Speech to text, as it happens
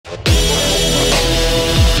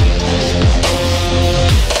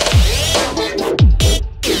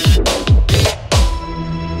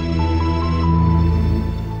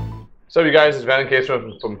So you guys, it's Van Case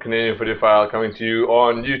from Canadian Videophile coming to you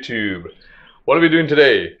on YouTube. What are we doing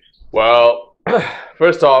today? Well,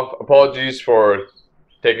 first off, apologies for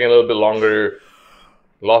taking a little bit longer.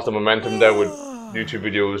 Lost the momentum there with YouTube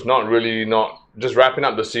videos. Not just wrapping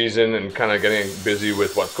up the season and kind of getting busy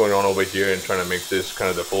with what's going on over here and trying to make this kind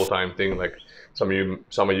of the full-time thing like some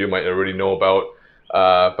of you might already know about.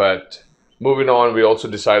 But moving on, we also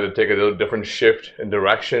decided to take a little different shift in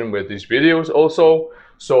direction with these videos also.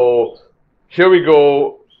 So here we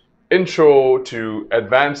go, intro to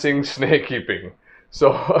advancing snake keeping.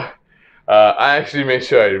 So I actually made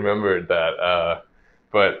sure I remembered that.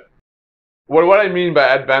 But what I mean by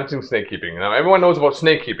advancing snake keeping, now everyone knows about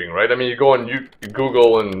snake keeping, right? I mean, you go on you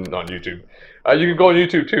Google and not YouTube. You can go on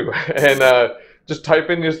YouTube too, and just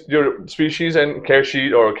type in your species and care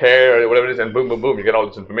sheet or care or whatever it is, and boom, boom, boom, you get all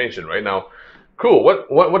this information right now. Cool.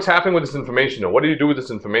 What's happening with this information? Or what do you do with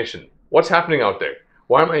this information? What's happening out there?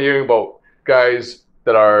 Why am I hearing about guys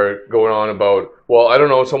that are going on about, well, I don't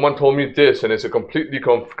know, someone told me this and it's a completely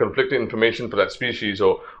conflicting information for that species,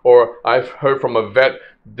 or I've heard from a vet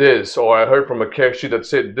this, or I heard from a care sheet that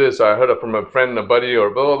said this, or I heard it from a friend, a buddy, or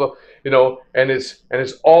blah, blah, blah, you know, and it's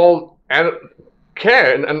all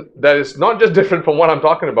care, and that is not just different from what I'm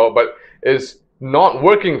talking about, but is not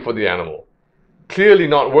working for the animal. Clearly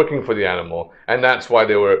not working for the animal, and that's why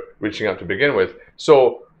they were reaching out to begin with.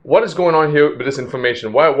 So what is going on here with this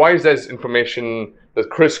information? Why is this information, the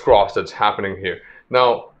crisscross that's happening here?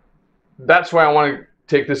 Now, that's why I want to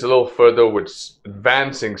take this a little further with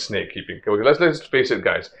advancing snake keeping. Okay, let's face it,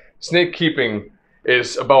 guys. Snake keeping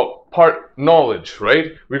is about part knowledge,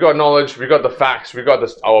 right? We got knowledge, we got the facts, we got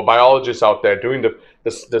our biologists out there doing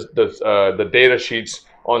the data sheets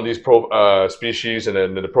on these species and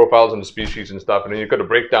then the profiles on the species and stuff, and then you've got the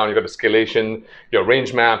breakdown, you've got the scalation, your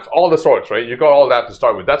range maps, all the sorts, right? You got all that to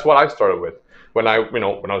start with. That's what I started with when I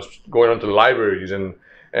was going onto the libraries and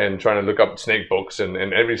trying to look up snake books, and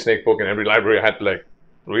every snake book in every library I had to like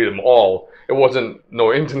read them all. It wasn't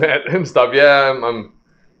no internet and stuff. Yeah,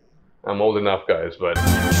 I'm old enough, guys, but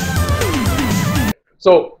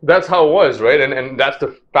so that's how it was, right? And that's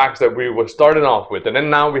the facts that we were starting off with. And then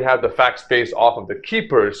now we have the facts based off of the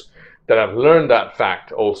keepers that have learned that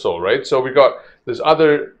fact also, right? So we got this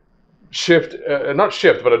other shift, not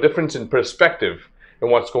shift, but a difference in perspective in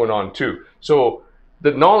what's going on too. So the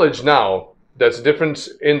knowledge now, there's a difference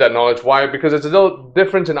in that knowledge. Why? Because it's a little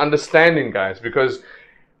difference in understanding, guys. Because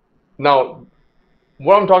now,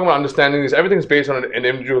 what I'm talking about understanding is everything's based on an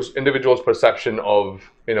individual's perception of,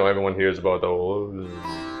 you know, everyone hears about, oh,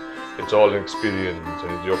 it's all an experience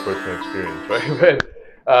and it's your personal experience, right?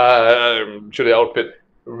 But should the outfit,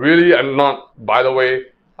 really, I'm not, by the way,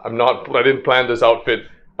 I didn't plan this outfit.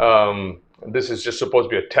 This is just supposed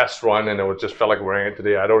to be a test run, and it just felt like wearing it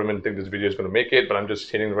today. I don't even think this video is going to make it, but I'm just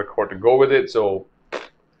hitting the record to go with it, so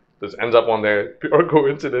this ends up on there, pure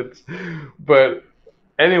coincidence. But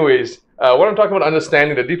anyways, what I'm talking about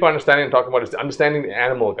understanding, the deeper understanding I'm talking about is understanding the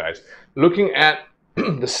animal, guys. Looking at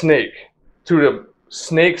the snake through the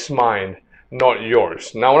snake's mind, not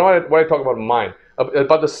yours. Now, when I talk about mind,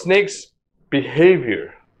 about the snake's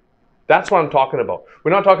behavior, that's what I'm talking about.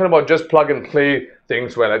 We're not talking about just plug and play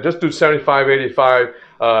things where like just do 75, 85,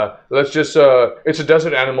 let's just, it's a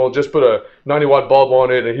desert animal, just put a 90-watt bulb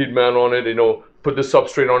on it, a heat man on it, you know, put the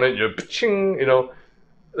substrate on it, you know,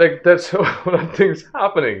 like that's what things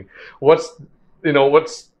happening. What's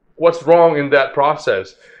wrong in that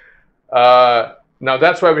process? Now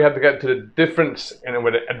that's why we have to get to the difference, and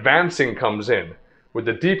where the advancing comes in, with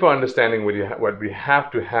the deeper understanding what we have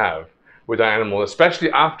to have with our animal, especially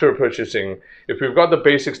after purchasing. If we've got the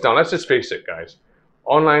basics down, let's just face it, guys.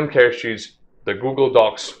 Online care sheets, the Google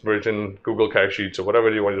Docs version, Google care sheets, or whatever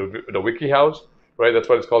you want to do, the WikiHouse. Right, that's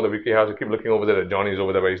what it's called, the WikiHouse. I keep looking over there at Johnny's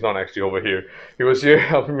over there, but he's not actually over here. He was here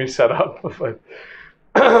helping me set up, but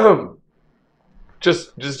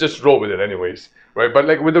just roll with it anyways, right? But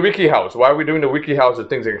like with the WikiHouse, why are we doing the WikiHouse of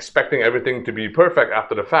things and expecting everything to be perfect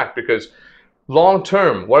after the fact? Because long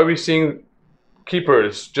term, why are we seeing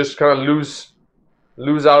keepers just kind of lose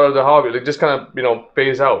out of the hobby? Like just kind of, you know,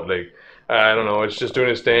 phase out. Like I don't know, it's just doing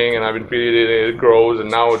its thing, and I've been feeding it, it grows,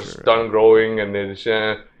 and now it's done growing, and it's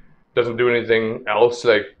doesn't do anything else.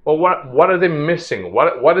 Like, well, what are they missing?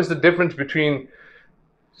 What is the difference between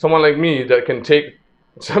someone like me that can take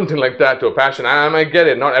something like that to a passion? I get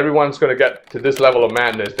it, not everyone's going to get to this level of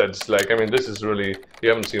madness. That's like, I mean, this is really, you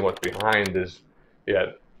haven't seen what's behind this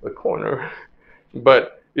yet, the corner.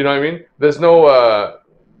 But you know what I mean, there's no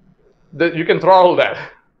you can throttle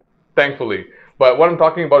that, thankfully. But what I'm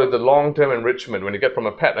talking about is the long-term enrichment when you get from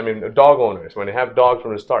a pet. I mean, dog owners, when they have dogs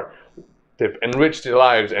from the start, they've enriched their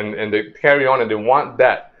lives, and they carry on, and they want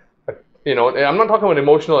that you know, I'm not talking about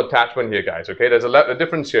emotional attachment here, guys, okay? There's a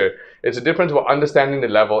difference here. It's a difference about understanding the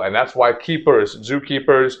level, and that's why keepers,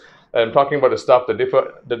 zookeepers, I'm talking about the stuff, the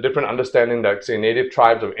different understanding that, say, native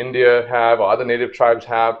tribes of India have, or other native tribes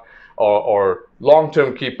have, or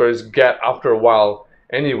long-term keepers get after a while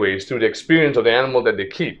anyways, through the experience of the animal that they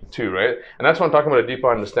keep too, right? And that's what I'm talking about, a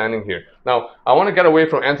deeper understanding here. Now, I want to get away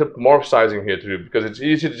from anthropomorphizing here too, because it's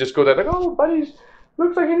easy to just go there like, oh, buddies,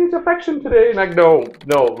 looks like he needs affection today. Like, no,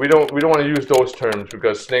 we don't want to use those terms,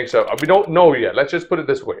 because snakes are, we don't know yet. Let's just put it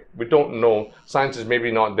this way. We don't know. Science is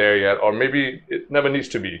maybe not there yet, or maybe it never needs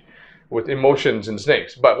to be with emotions in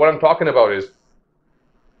snakes. But what I'm talking about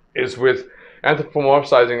is with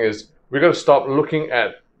anthropomorphizing is we got to stop looking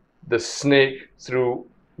at the snake through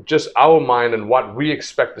just our mind and what we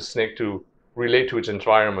expect the snake to relate to its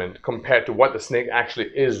environment compared to what the snake actually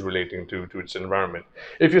is relating to its environment.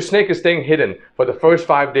 If your snake is staying hidden for the first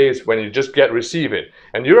 5 days when you just receive it,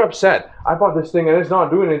 and you're upset, I bought this thing and it's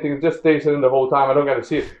not doing anything, it just stays hidden the whole time, I don't get to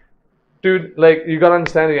see it. Dude, like, you gotta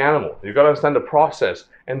understand the animal, you gotta understand the process,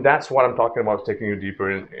 and that's what I'm talking about, taking you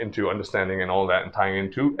deeper into understanding and all that, and tying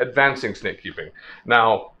into advancing snake keeping.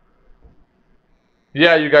 Now,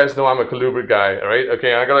 yeah, you guys know I'm a colubrid guy, all right?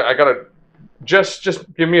 Okay, I gotta just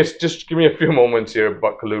give me a few moments here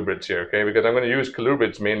about colubrids here, okay? Because I'm going to use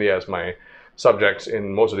colubrids mainly as my subjects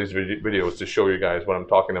in most of these videos to show you guys what I'm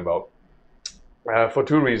talking about. For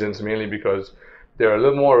two reasons, mainly because they're a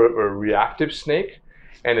little more a reactive snake,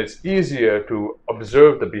 and it's easier to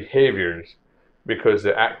observe the behaviors because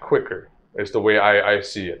they act quicker. Is the way I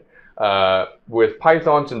see it. With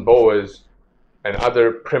pythons and boas and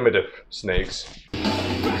other primitive snakes,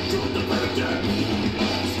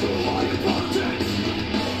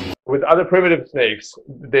 with other primitive snakes,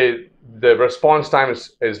 the response time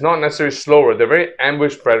is not necessarily slower. They're very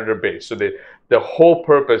ambush predator based. So the whole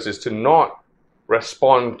purpose is to not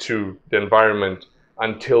respond to the environment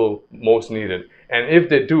until most needed. And if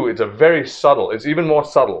they do, it's it's even more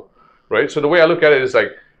subtle, right? So the way I look at it is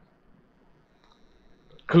like,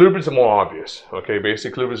 colubrids are more obvious, okay?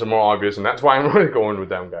 Basically, colubrids are more obvious, and that's why I'm really going with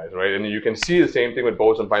them, guys, right? And you can see the same thing with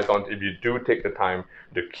boas and pythons. If you do take the time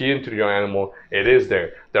to key into your animal, it is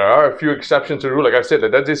there. There are a few exceptions to the rule. Like I said,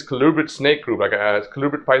 that's this colubrid snake group, like a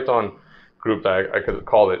colubrid python group that I could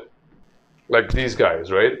call it. Like these guys,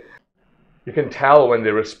 right? You can tell when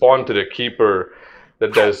they respond to the keeper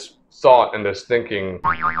that there's thought and there's thinking.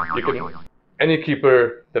 Any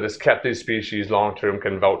keeper that has kept these species long term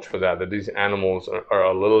can vouch for that these animals are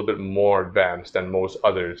a little bit more advanced than most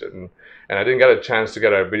others. And I didn't get a chance to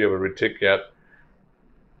get a video of a retic yet.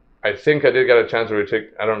 I think I did get a chance to retic.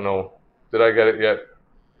 I don't know. Did I get it yet,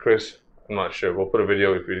 Chris? I'm not sure. We'll put a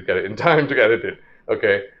video if we get it in time to get it.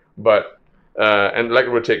 Okay. But, and like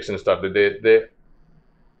retics and stuff, they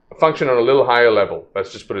function on a little higher level.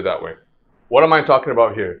 Let's just put it that way. What am I talking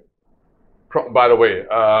about here? By the way,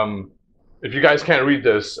 if you guys can't read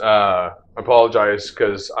this, I apologize,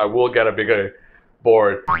 because I will get a bigger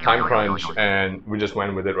board, time crunch, and we just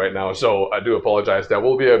went with it right now. So I do apologize. There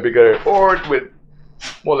will be a bigger board with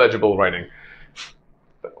more legible writing,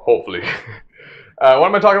 hopefully. What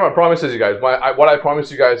am I talking about? Promises, you guys. What I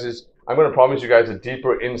promise you guys is I'm going to promise you guys a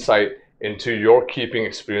deeper insight into your keeping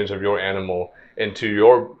experience of your animal, into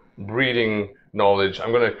your breeding knowledge.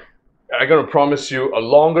 I'm going to promise you a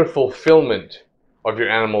longer fulfillment of your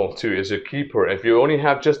animal too as a keeper. If you only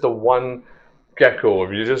have just the one gecko,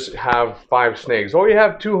 if you just have 5 snakes, or you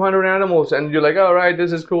have 200 animals and you're like, all right,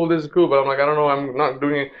 this is cool, but I'm like, I don't know, I'm not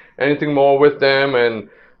doing anything more with them, and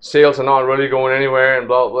sales are not really going anywhere, and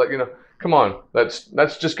blah blah, you know. Come on, let's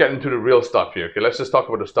just get into the real stuff here, okay? Let's just talk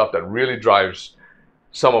about the stuff that really drives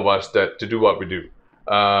some of us to do what we do,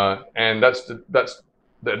 and that's the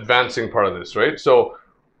advancing part of this, right? So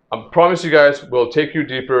I promise you guys we'll take you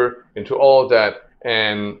deeper into all of that.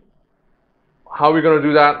 And how are we going to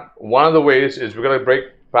do that? One of the ways is we're going to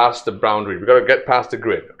break past the boundary. We're going to get past the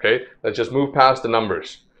grid, okay? Let's just move past the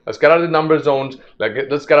numbers. Let's get out of the number zones.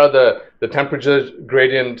 Let's get out of the temperature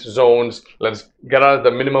gradient zones. Let's get out of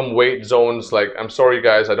the minimum weight zones. Like, I'm sorry,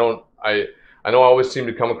 guys. I know I always seem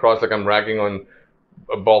to come across like I'm ragging on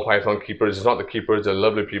ball python keepers. It's not the keepers. They're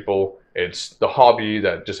lovely people. It's the hobby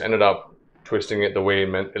that just ended up twisting it the way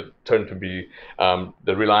it turned to be,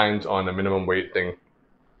 the reliance on the minimum weight thing.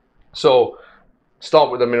 So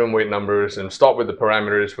stop with the minimum weight numbers and stop with the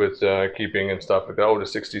parameters with keeping and stuff like that. Oh, the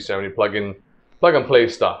 60, 70 plug and play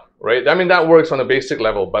stuff, right? I mean, that works on a basic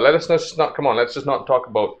level, but let's just not talk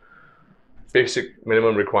about basic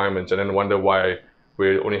minimum requirements and then wonder why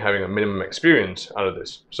we're only having a minimum experience out of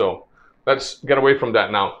this. So let's get away from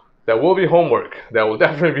that now. There will be homework. There will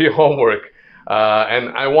definitely be homework. And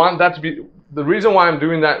I want that to be the reason why I'm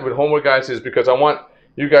doing that with homework, guys, is because I want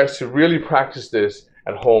you guys to really practice this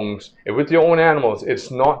at homes and with your own animals.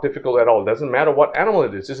 It's not difficult at all. It doesn't matter what animal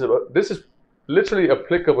it is. This is literally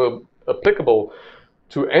applicable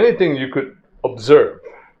to anything you could observe.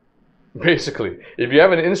 Basically, if you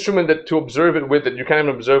have an instrument to observe it with that you can't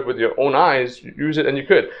even observe with your own eyes, you use it and you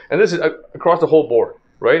could. And this is across the whole board,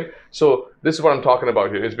 right? So this is what I'm talking about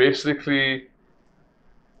here. It's basically,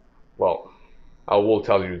 well, I will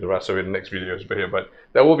tell you the rest of it in the next videos here, but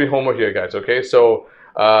that will be homework here, guys. Okay, so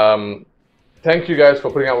thank you guys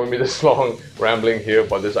for putting up with me this long rambling here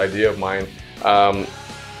about this idea of mine.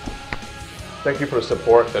 Thank you for the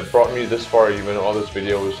support that brought me this far, even all these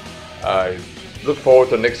videos. Look forward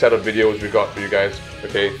to the next set of videos we got for you guys.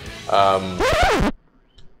 Okay.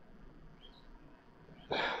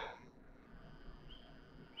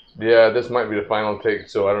 Yeah, this might be the final take,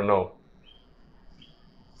 so I don't know.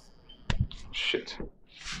 Shit.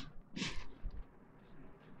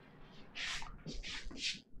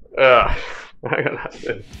 I got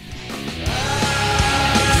nothing.